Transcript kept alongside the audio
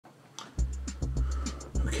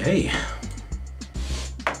Okay.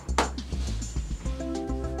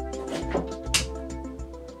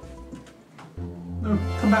 No,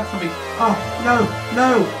 come back for me. Oh, no,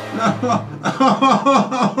 no, no.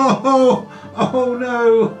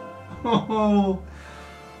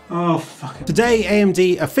 Oh, fuck it. Today,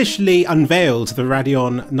 AMD officially unveiled the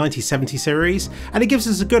Radeon 9070 series, and it gives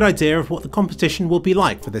us a good idea of what the competition will be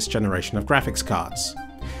like for this generation of graphics cards.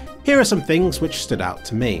 Here are some things which stood out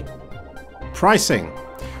to me. Pricing.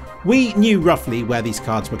 We knew roughly where these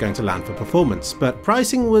cards were going to land for performance, but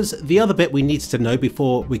pricing was the other bit we needed to know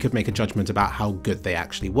before we could make a judgment about how good they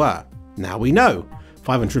actually were. Now we know.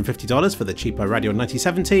 $550 for the cheaper Radeon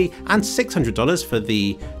 9070 and $600 for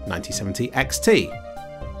the 9070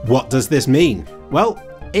 XT. What does this mean? Well,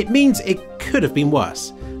 it means it could have been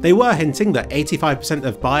worse. They were hinting that 85%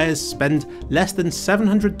 of buyers spend less than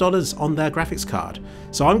 $700 on their graphics card.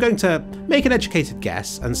 So I'm going to make an educated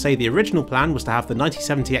guess and say the original plan was to have the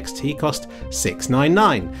 9070 XT cost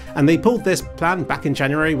 $699, and they pulled this plan back in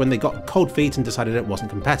January when they got cold feet and decided it wasn't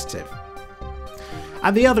competitive.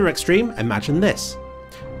 At the other extreme, imagine this.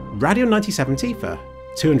 Radeon 9070 for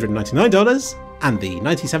 $299 and the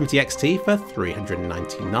 9070 XT for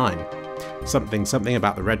 $399. Something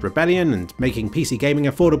about the Red Rebellion and making PC gaming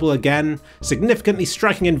affordable again, significantly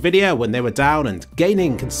striking Nvidia when they were down and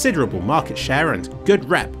gaining considerable market share and good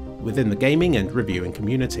rep within the gaming and reviewing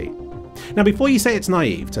community. Now before you say it's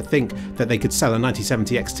naive to think that they could sell a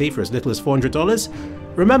 9070 XT for as little as $400,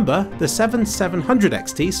 remember the 7700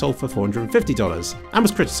 XT sold for $450 and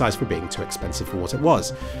was criticised for being too expensive for what it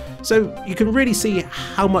was. So you can really see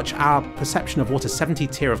how much our perception of what a 70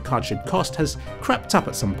 tier of card should cost has crept up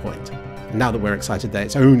at some point. Now that we're excited that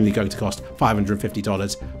it's only going to cost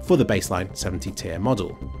 $550 for the baseline 70 tier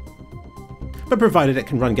model. But provided it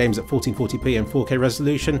can run games at 1440p and 4K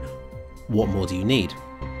resolution, what more do you need?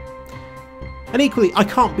 And equally, I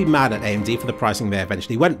can't be mad at AMD for the pricing they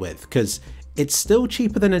eventually went with, because it's still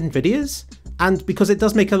cheaper than Nvidia's, and because it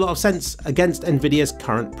does make a lot of sense against Nvidia's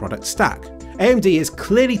current product stack. AMD is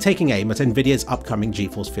clearly taking aim at Nvidia's upcoming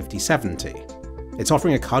GeForce 5070. It's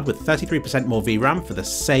offering a card with 33% more VRAM for the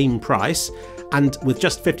same price, and with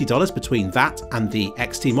just $50 between that and the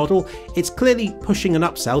XT model, it's clearly pushing an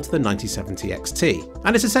upsell to the 9070 XT.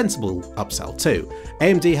 And it's a sensible upsell too.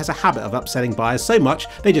 AMD has a habit of upselling buyers so much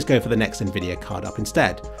they just go for the next Nvidia card up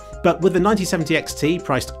instead. But with the 9070 XT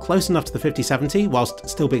priced close enough to the 5070 whilst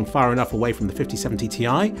still being far enough away from the 5070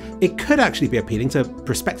 Ti, it could actually be appealing to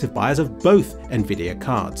prospective buyers of both Nvidia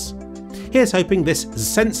cards. Here's hoping this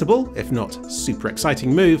sensible, if not super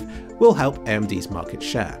exciting move will help AMD's market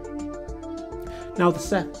share. Now the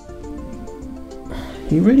set...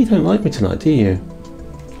 You really don't like me tonight, do you?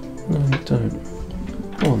 No, you don't.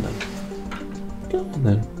 Go on then. Go on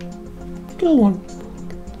then. Go on.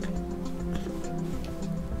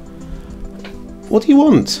 What do you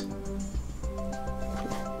want?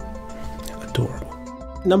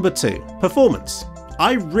 Adorable. Number 2. Performance.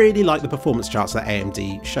 I really like the performance charts that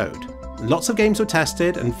AMD showed. Lots of games were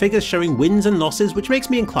tested and figures showing wins and losses, which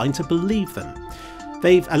makes me inclined to believe them.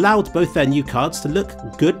 They've allowed both their new cards to look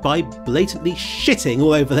good by blatantly shitting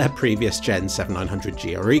all over their previous gen 7900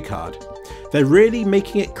 GRE card. They're really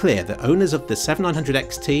making it clear that owners of the 7900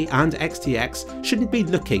 XT and XTX shouldn't be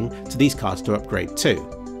looking to these cards to upgrade too.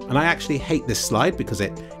 And I actually hate this slide because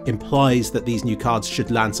it implies that these new cards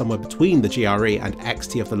should land somewhere between the GRE and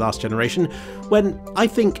XT of the last generation, when I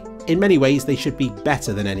think in many ways they should be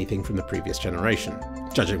better than anything from the previous generation,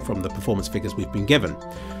 judging from the performance figures we've been given.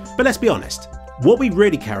 But let's be honest, what we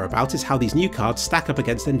really care about is how these new cards stack up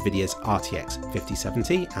against Nvidia's RTX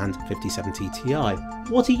 5070 and 5070 Ti.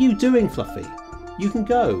 What are you doing, Fluffy? You can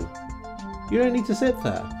go. You don't need to sit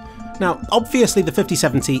there. Now, obviously the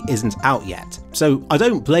 5070 isn't out yet, so I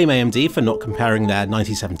don't blame AMD for not comparing their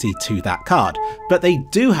 9070 to that card, but they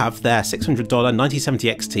do have their $600 9070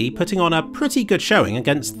 XT putting on a pretty good showing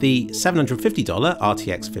against the $750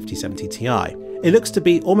 RTX 5070 Ti. It looks to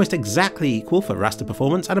be almost exactly equal for raster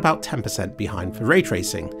performance and about 10% behind for ray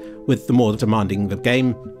tracing, with the more demanding the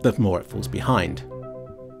game, the more it falls behind.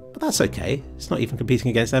 But that's okay, it's not even competing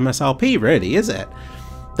against MSRP really, is it?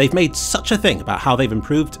 They've made such a thing about how they've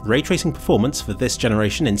improved ray tracing performance for this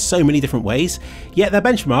generation in so many different ways, yet their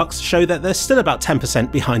benchmarks show that they're still about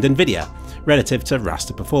 10% behind Nvidia, relative to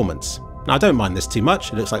raster performance. Now I don't mind this too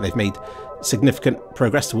much, it looks like they've made significant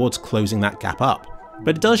progress towards closing that gap up,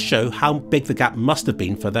 but it does show how big the gap must have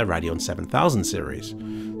been for their Radeon 7000 series.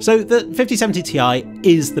 So the 5070 Ti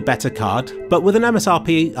is the better card, but with an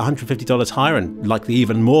MSRP $150 higher and likely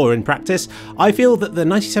even more in practice, I feel that the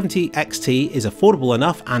 9070 XT is affordable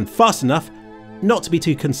enough and fast enough not to be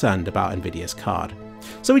too concerned about Nvidia's card.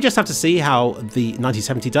 So we just have to see how the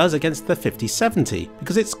 9070 does against the 5070,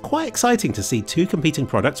 because it's quite exciting to see two competing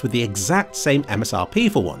products with the exact same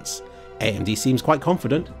MSRP for once. AMD seems quite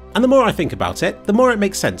confident, and the more I think about it, the more it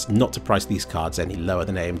makes sense not to price these cards any lower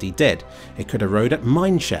than AMD did. It could erode at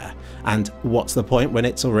mindshare, and what's the point when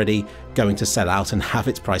it's already going to sell out and have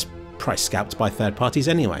its price scalped by third parties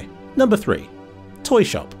anyway? Number 3.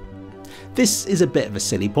 Toyshop. This is a bit of a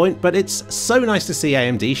silly point, but it's so nice to see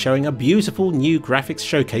AMD showing a beautiful new graphics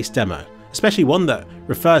showcase demo, especially one that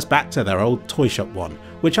refers back to their old Toyshop one,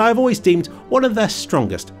 which I have always deemed one of their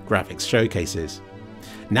strongest graphics showcases.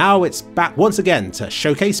 Now it's back once again to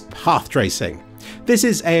showcase path tracing. This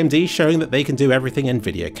is AMD showing that they can do everything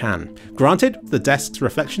Nvidia can. Granted, the desk's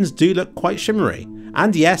reflections do look quite shimmery,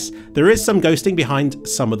 and yes, there is some ghosting behind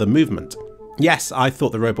some of the movement. Yes, I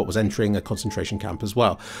thought the robot was entering a concentration camp as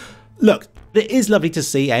well. Look, it is lovely to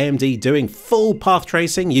see AMD doing full path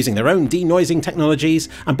tracing, using their own denoising technologies,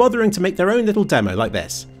 and bothering to make their own little demo like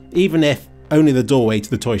this, even if only the doorway to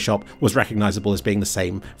the toy shop was recognisable as being the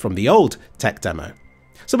same from the old tech demo.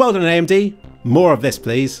 So well done AMD, more of this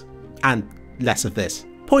please, and less of this.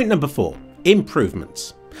 Point number 4,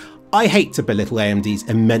 improvements. I hate to belittle AMD's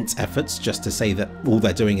immense efforts just to say that all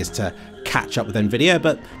they're doing is to catch up with Nvidia,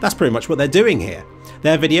 but that's pretty much what they're doing here.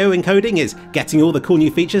 Their video encoding is getting all the cool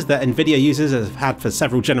new features that Nvidia users have had for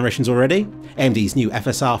several generations already. AMD's new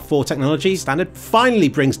FSR 4 technology standard finally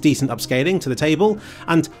brings decent upscaling to the table,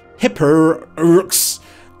 and HyperX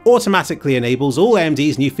automatically enables all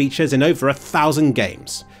AMD's new features in over 1,000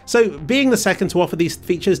 games. So being the second to offer these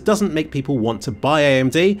features doesn't make people want to buy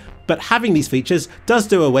AMD, but having these features does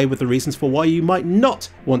do away with the reasons for why you might not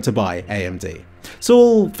want to buy AMD. So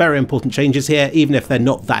all very important changes here, even if they're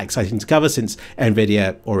not that exciting to cover since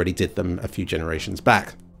Nvidia already did them a few generations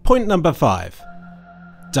back. Point number 5.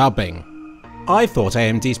 Dubbing. I thought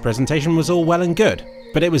AMD's presentation was all well and good,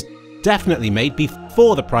 but it was definitely made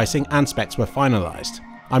before the pricing and specs were finalised.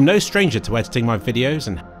 I'm no stranger to editing my videos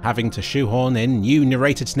and having to shoehorn in new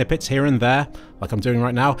narrated snippets here and there, like I'm doing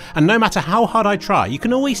right now, and no matter how hard I try, you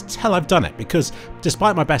can always tell I've done it because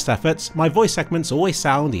despite my best efforts, my voice segments always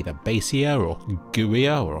sound either bassier or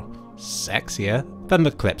gooier or sexier than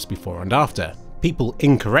the clips before and after. People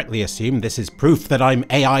incorrectly assume this is proof that I'm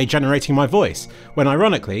AI generating my voice, when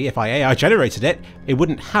ironically, if I AI generated it, it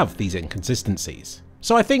wouldn't have these inconsistencies.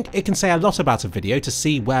 So I think it can say a lot about a video to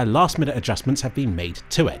see where last minute adjustments have been made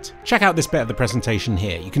to it. Check out this bit of the presentation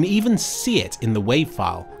here. You can even see it in the WAV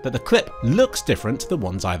file, that the clip looks different to the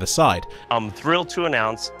ones either side. I'm thrilled to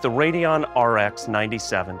announce the Radeon RX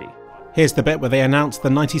 9070. Here's the bit where they announce the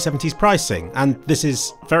 9070's pricing, and this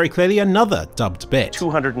is very clearly another dubbed bit.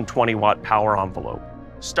 220 watt power envelope,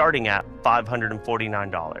 starting at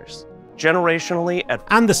 $549. Generationally at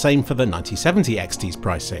and the same for the 9070 XT's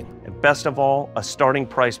pricing. And best of all, a starting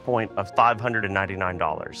price point of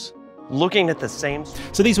 $599. Looking at the same...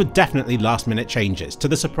 So these were definitely last minute changes, to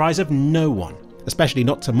the surprise of no one, especially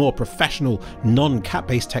not to more professional,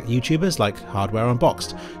 non-cat-based tech YouTubers like Hardware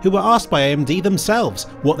Unboxed, who were asked by AMD themselves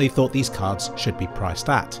what they thought these cards should be priced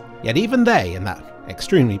at. Yet even they, in that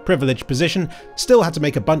extremely privileged position, still had to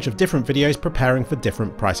make a bunch of different videos preparing for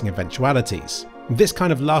different pricing eventualities. This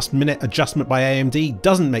kind of last minute adjustment by AMD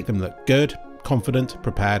doesn't make them look good, confident,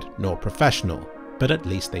 prepared, nor professional, but at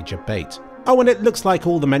least they debate. Oh, and it looks like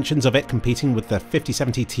all the mentions of it competing with the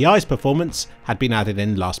 5070 Ti's performance had been added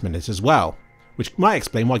in last minute as well, which might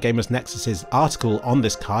explain why Gamers Nexus's article on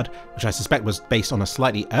this card, which I suspect was based on a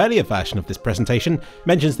slightly earlier version of this presentation,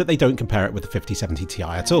 mentions that they don't compare it with the 5070 Ti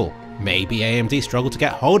at all. Maybe AMD struggled to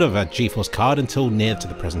get hold of a GeForce card until near to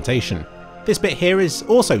the presentation. This bit here is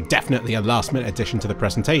also definitely a last minute addition to the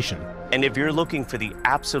presentation. And if you're looking for the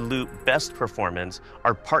absolute best performance,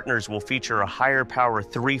 our partners will feature a higher power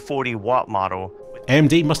 340 watt model.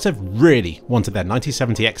 AMD must have really wanted their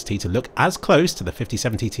 9070 XT to look as close to the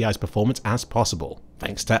 5070 Ti's performance as possible,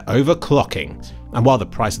 thanks to overclocking. And while the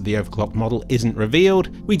price of the overclocked model isn't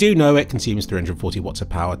revealed, we do know it consumes 340 watts of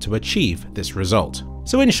power to achieve this result.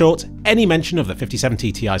 So in short, any mention of the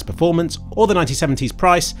 5070 Ti's performance or the 9070's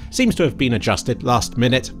price seems to have been adjusted last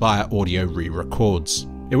minute via audio re-records.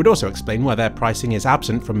 It would also explain why their pricing is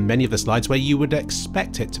absent from many of the slides where you would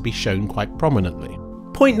expect it to be shown quite prominently.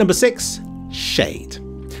 Point number 6. Shade.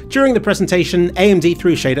 During the presentation, AMD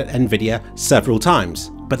threw shade at Nvidia several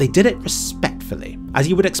times, but they did it respectfully, as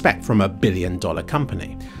you would expect from a billion-dollar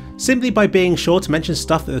company. Simply by being sure to mention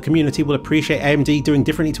stuff that the community will appreciate AMD doing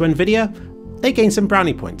differently to Nvidia, they gained some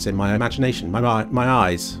brownie points in my imagination, my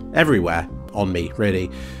eyes, everywhere on me,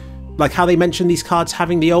 really. Like how they mentioned these cards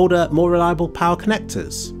having the older, more reliable power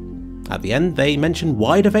connectors. At the end, they mentioned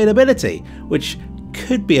wide availability, which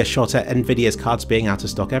could be a shot at Nvidia's cards being out of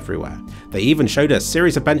stock everywhere. They even showed a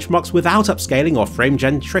series of benchmarks without upscaling or frame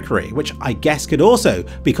gen trickery, which I guess could also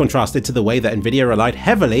be contrasted to the way that Nvidia relied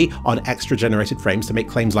heavily on extra generated frames to make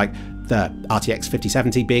claims like the RTX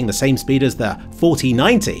 5070 being the same speed as the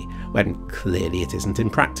 4090, when clearly it isn't in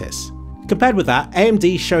practice. Compared with that,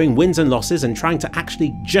 AMD showing wins and losses and trying to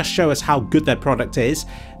actually just show us how good their product is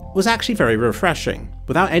was actually very refreshing,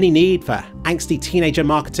 without any need for angsty teenager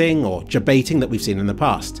marketing or debating that we've seen in the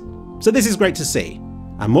past. So this is great to see,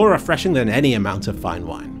 and more refreshing than any amount of fine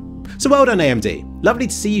wine. So well done AMD, lovely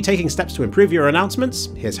to see you taking steps to improve your announcements.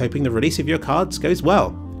 Here's hoping the release of your cards goes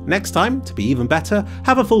well. Next time, to be even better,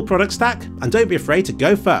 have a full product stack, and don't be afraid to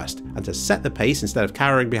go first, and to set the pace instead of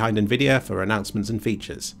cowering behind Nvidia for announcements and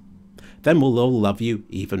features. Then we'll all love you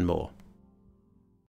even more.